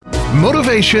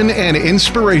Motivation and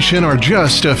inspiration are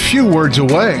just a few words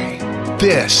away.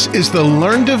 This is the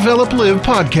Learn, Develop, Live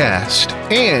podcast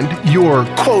and your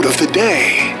quote of the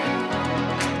day.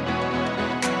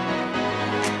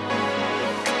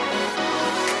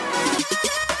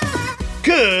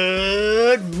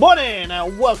 Good morning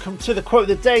and welcome to the quote of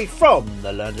the day from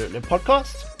the Learn, Develop, Live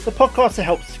podcast, the podcast that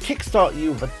helps kickstart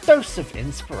you with a dose of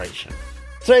inspiration.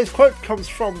 Today's quote comes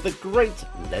from the great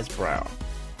Les Brown.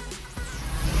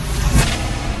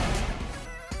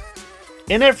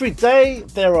 In every day,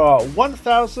 there are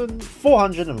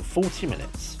 1,440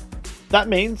 minutes. That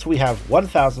means we have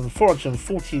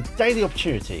 1,440 daily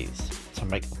opportunities to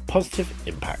make a positive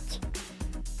impact.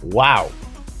 Wow!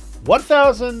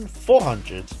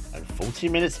 1,440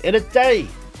 minutes in a day.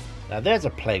 Now there's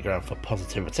a playground for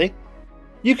positivity.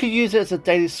 You can use it as a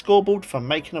daily scoreboard for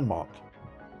making a mark.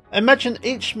 Imagine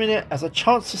each minute as a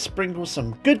chance to sprinkle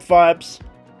some good vibes,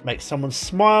 make someone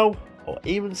smile, or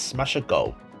even smash a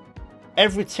goal.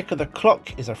 Every tick of the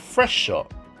clock is a fresh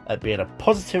shot at being a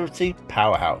positivity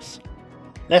powerhouse.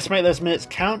 Let's make those minutes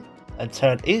count and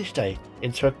turn each day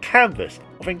into a canvas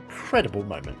of incredible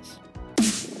moments.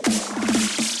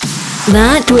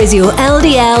 That was your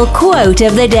LDL quote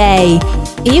of the day.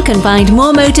 You can find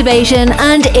more motivation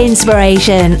and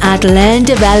inspiration at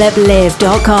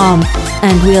learndeveloplive.com,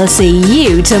 and we'll see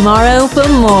you tomorrow for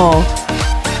more.